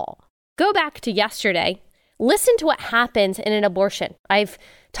at all. Go back to yesterday. Listen to what happens in an abortion. I've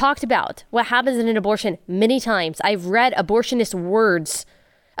talked about what happens in an abortion many times. I've read abortionist words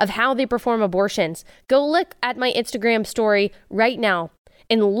of how they perform abortions. Go look at my Instagram story right now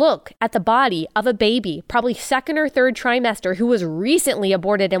and look at the body of a baby, probably second or third trimester, who was recently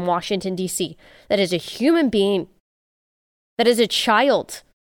aborted in Washington, D.C. That is a human being. That is a child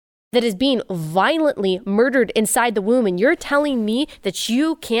that is being violently murdered inside the womb. And you're telling me that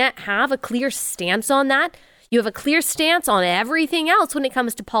you can't have a clear stance on that? You have a clear stance on everything else when it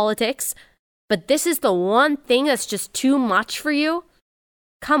comes to politics, but this is the one thing that's just too much for you?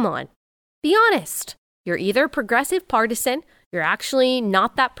 Come on, be honest. You're either progressive partisan, you're actually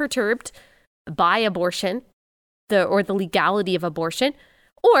not that perturbed by abortion, or the legality of abortion,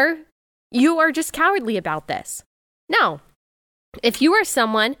 or you are just cowardly about this. Now, if you are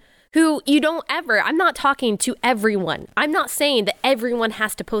someone who you don't ever, I'm not talking to everyone. I'm not saying that everyone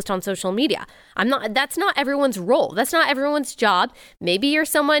has to post on social media. That's not everyone's role. That's not everyone's job. Maybe you're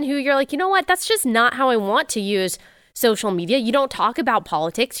someone who you're like, you know what? That's just not how I want to use social media. You don't talk about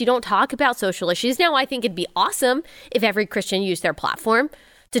politics. You don't talk about social issues. Now, I think it'd be awesome if every Christian used their platform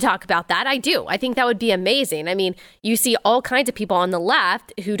to talk about that. I do. I think that would be amazing. I mean, you see all kinds of people on the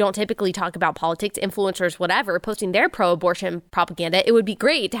left who don't typically talk about politics, influencers, whatever, posting their pro-abortion propaganda. It would be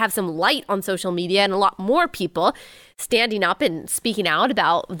great to have some light on social media and a lot more people standing up and speaking out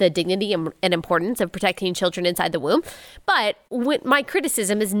about the dignity and importance of protecting children inside the womb. But my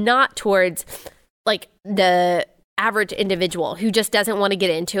criticism is not towards like the average individual who just doesn't want to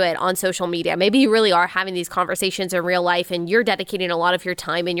get into it on social media. Maybe you really are having these conversations in real life and you're dedicating a lot of your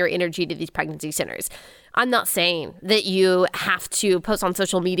time and your energy to these pregnancy centers. I'm not saying that you have to post on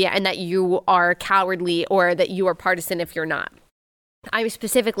social media and that you are cowardly or that you are partisan if you're not. I'm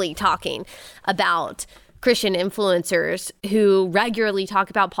specifically talking about Christian influencers who regularly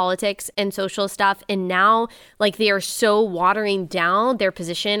talk about politics and social stuff. And now, like, they are so watering down their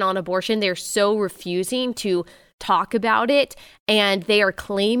position on abortion. They're so refusing to talk about it, and they are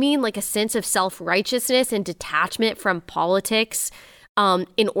claiming like a sense of self-righteousness and detachment from politics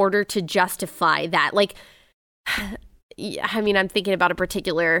in order to justify that. Like, I mean, I'm thinking about a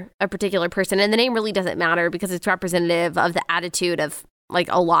particular person, and the name really doesn't matter because it's representative of the attitude of like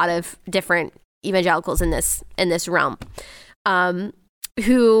a lot of different evangelicals in this realm,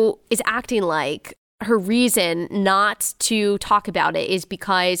 who is acting like her reason not to talk about it is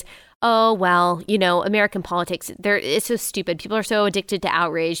because, oh, well, you know, American politics, it's so stupid. People are so addicted to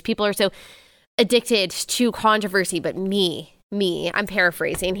outrage. People are so addicted to controversy. But me, I'm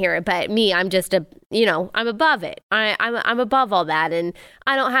paraphrasing here, but me, I'm just I'm above it. I'm above all that. And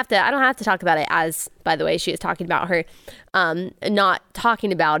I don't have to talk about it, as, by the way, she is talking about her not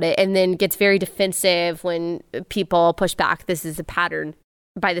talking about it, and then gets very defensive when people push back. This is a pattern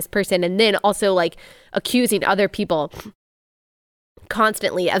by this person. And then also like accusing other people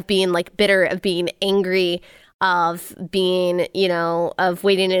constantly of being like bitter, of being angry, of being, of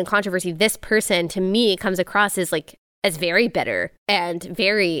wading in controversy. This person to me comes across as very bitter and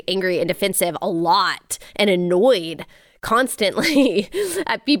very angry and defensive a lot, and annoyed constantly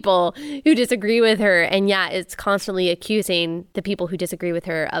at people who disagree with her. And yeah, it's constantly accusing the people who disagree with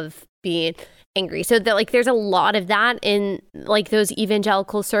her of being angry. So that there's a lot of that in those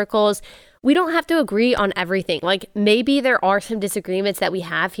evangelical circles. We don't have to agree on everything. Maybe there are some disagreements that we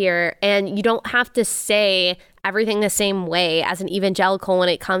have here, and you don't have to say everything the same way as an evangelical when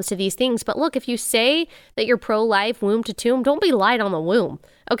it comes to these things. But look, if you say that you're pro-life, womb to tomb, don't be light on the womb,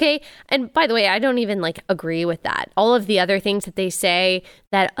 okay? And by the way, I don't even agree with that. All of the other things that they say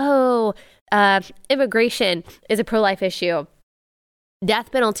that, immigration is a pro-life issue.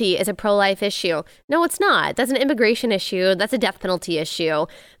 Death penalty is a pro-life issue. No, it's not. That's an immigration issue. That's a death penalty issue.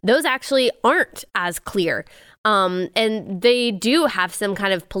 Those actually aren't as clear. And they do have some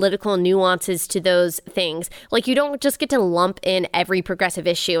kind of political nuances to those things. You don't just get to lump in every progressive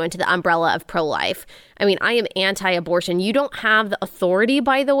issue into the umbrella of pro-life. I mean, I am anti-abortion. You don't have the authority,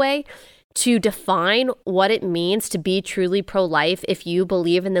 by the way, to define what it means to be truly pro-life if you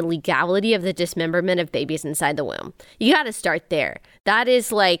believe in the legality of the dismemberment of babies inside the womb. You got to start there. That is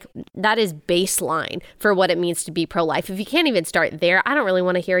baseline for what it means to be pro-life. If you can't even start there, I don't really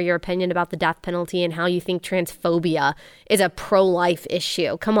want to hear your opinion about the death penalty and how you think transphobia is a pro-life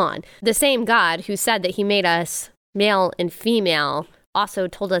issue. Come on. The same God who said that he made us male and female also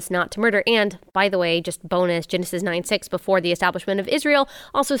told us not to murder. And by the way, just bonus, Genesis 9:6, before the establishment of Israel,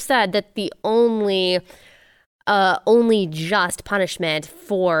 also said that the only just punishment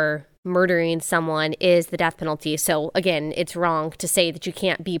for murdering someone is the death penalty. So again, it's wrong to say that you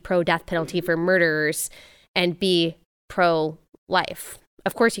can't be pro-death penalty for murderers and be pro-life.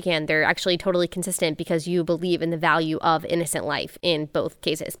 Of course you can. They're actually totally consistent because you believe in the value of innocent life in both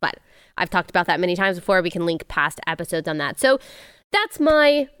cases. But I've talked about that many times before. We can link past episodes on that. So that's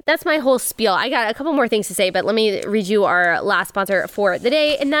my whole spiel. I got a couple more things to say, but let me read you our last sponsor for the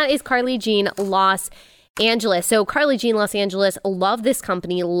day, and that is Carly Jean Los Angeles. So Carly Jean Los Angeles, love this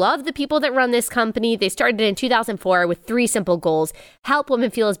company, love the people that run this company. They started in 2004 with 3 simple goals: help women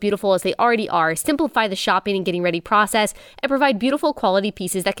feel as beautiful as they already are, simplify the shopping and getting ready process, and provide beautiful quality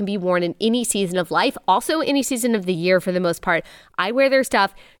pieces that can be worn in any season of life, also any season of the year for the most part. I wear their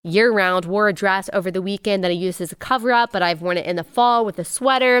stuff year round, wore a dress over the weekend that I used as a cover up, but I've worn it in the fall with a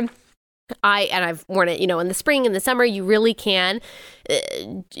sweater. I've worn it, in the spring and the summer. You really can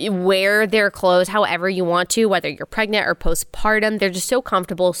wear their clothes however you want to, whether you're pregnant or postpartum. They're just so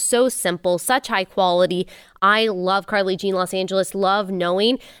comfortable, so simple, such high quality. I love Carly Jean Los Angeles, love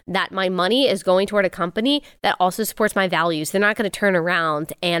knowing that my money is going toward a company that also supports my values. They're not going to turn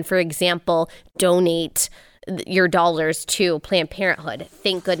around and, for example, donate your dollars to Planned Parenthood.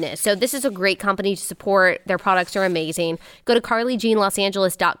 Thank goodness. So this is a great company to support. Their products are amazing. Go to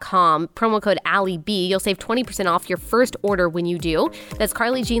carlyjeanlosangeles.com, promo code AllieB. You'll save 20% off your first order when you do. That's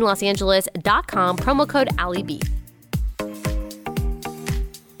carlyjeanlosangeles.com, promo code AllieB.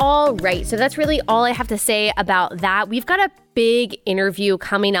 All right, so that's really all I have to say about that. We've got a big interview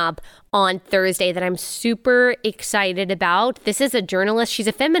coming up on Thursday that I'm super excited about. This is a journalist. She's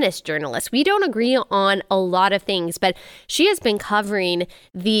a feminist journalist. We don't agree on a lot of things, but she has been covering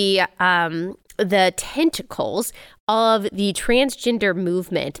the tentacles of the transgender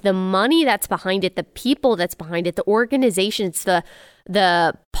movement, the money that's behind it, the people that's behind it, the organizations, the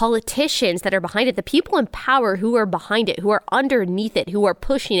politicians that are behind it, the people in power who are behind it, who are underneath it, who are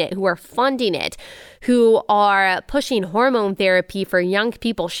pushing it, who are funding it, who are pushing hormone therapy for young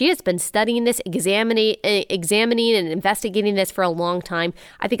people. She has been studying this, examining and investigating this for a long time.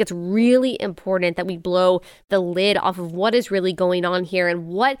 I think it's really important that we blow the lid off of what is really going on here and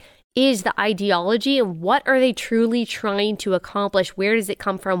what is the ideology and what are they truly trying to accomplish? Where does it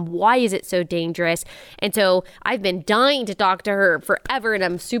come from? Why is it so dangerous? And so I've been dying to talk to her forever, and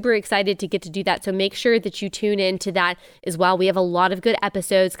I'm super excited to get to do that. So make sure that you tune in to that as well. We have a lot of good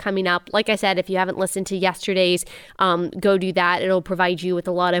episodes coming up. Like I said, if you haven't listened to yesterday's, go do that. It'll provide you with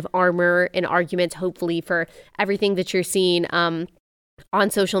a lot of armor and arguments, hopefully, for everything that you're seeing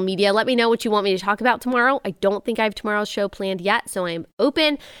on social media. Let me know what you want me to talk about tomorrow. I don't think I have tomorrow's show planned yet, so I am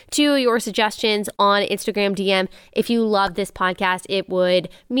open to your suggestions on Instagram DM. If you love this podcast, it would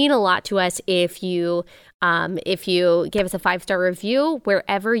mean a lot to us if you give us a 5-star review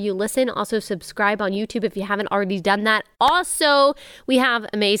wherever you listen. Also subscribe on YouTube if you haven't already done that. Also, we have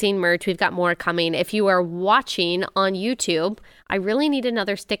amazing merch. We've got more coming. If you are watching on YouTube, I really need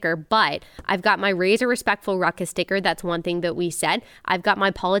another sticker, but I've got my Raise a Respectful Ruckus sticker. That's one thing that we said. I've got my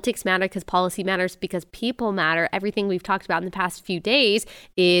Politics Matter because policy matters because people matter. Everything we've talked about in the past few days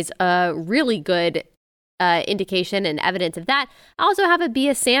is a really good indication and evidence of that. I also have a Be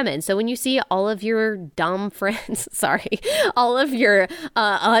a Salmon. So when you see all of your dumb friends, all of your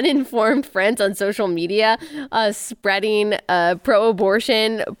uninformed friends on social media spreading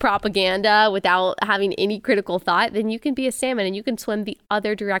pro-abortion propaganda without having any critical thought, then you can be a salmon and you can swim the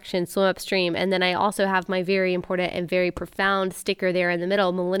other direction, swim upstream. And then I also have my very important and very profound sticker there in the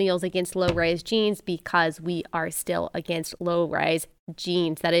middle, Millennials Against Low-Rise Jeans, because we are still against low-rise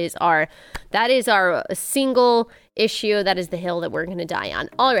jeans. That is our single issue. That is the hill that we're going to die on.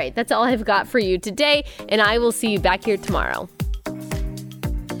 All right, that's all I've got for you today, and I will see you back here tomorrow.